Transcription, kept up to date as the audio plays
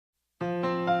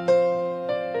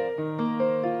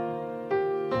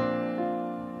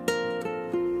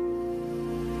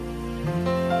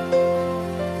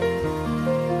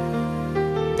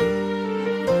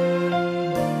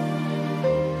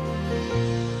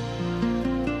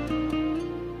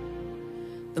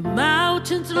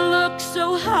mountains look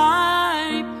so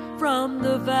high from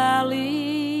the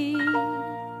valley,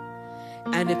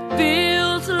 and it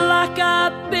feels like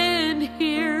I've been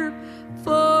here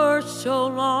for so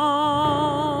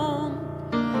long.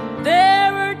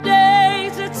 There are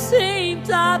days it seems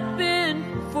I've been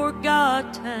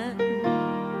forgotten,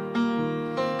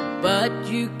 but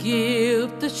you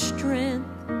give the strength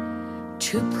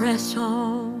to press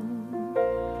on.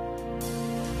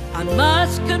 I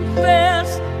must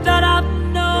confess that I've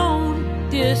known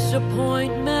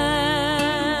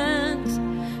disappointments,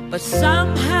 but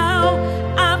somehow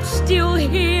I'm still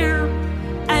here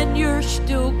and you're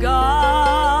still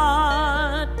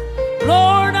God.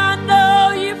 Lord, I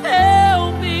know you've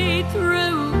held me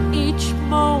through each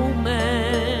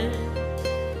moment.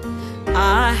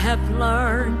 I have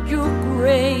learned your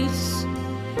grace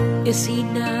is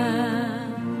enough.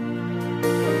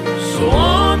 So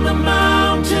on the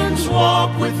mountains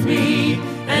walk with me,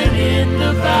 and in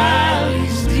the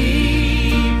valleys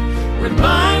deep,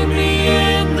 remind me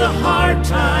in the hard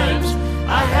times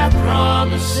I have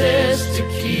promises to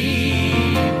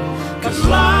keep. 'Cause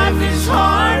life is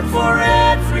hard for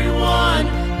everyone,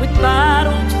 with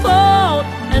battles fought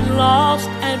and lost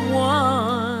and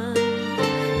won.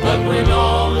 but when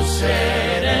all is said